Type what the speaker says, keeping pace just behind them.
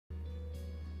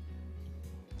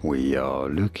We are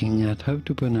looking at how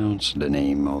to pronounce the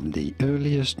name of the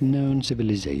earliest known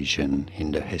civilization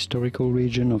in the historical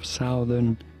region of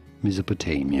southern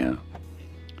Mesopotamia.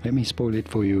 Let me spoil it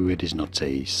for you. It is not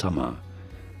say Sumer,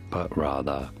 but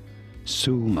rather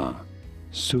Sumer.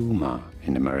 Sumer.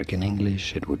 In American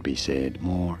English it would be said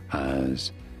more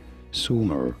as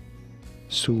Sumer.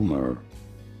 Sumer.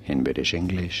 In British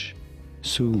English,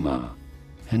 Sumer.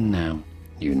 And now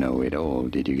you know it all.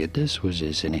 Did you get this? Was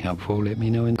this any helpful? Let me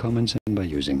know in comments and by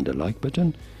using the like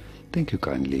button. Thank you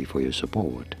kindly for your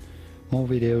support. More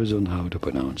videos on how to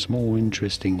pronounce more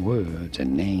interesting words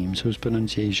and names whose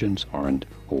pronunciations aren't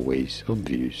always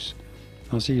obvious.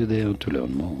 I'll see you there to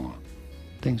learn more.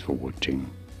 Thanks for watching.